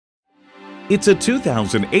It's a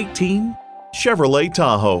 2018 Chevrolet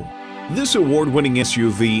Tahoe. This award-winning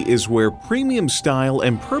SUV is where premium style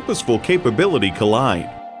and purposeful capability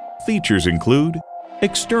collide. Features include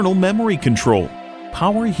external memory control,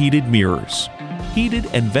 power heated mirrors, heated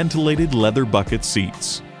and ventilated leather bucket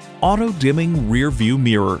seats, auto-dimming rear view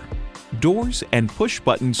mirror, doors and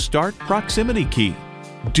push-button start proximity key,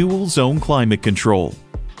 dual zone climate control,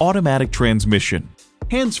 automatic transmission,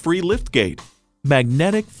 hands-free liftgate,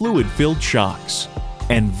 magnetic fluid-filled shocks,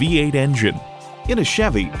 and V8 engine. In a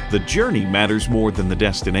Chevy, the journey matters more than the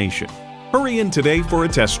destination. Hurry in today for a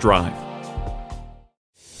test drive.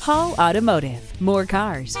 Hall Automotive. More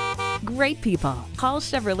cars. Great people. Hall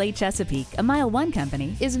Chevrolet Chesapeake, a MileOne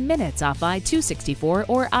company, is minutes off I-264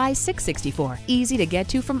 or I-664. Easy to get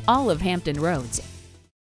to from all of Hampton roads.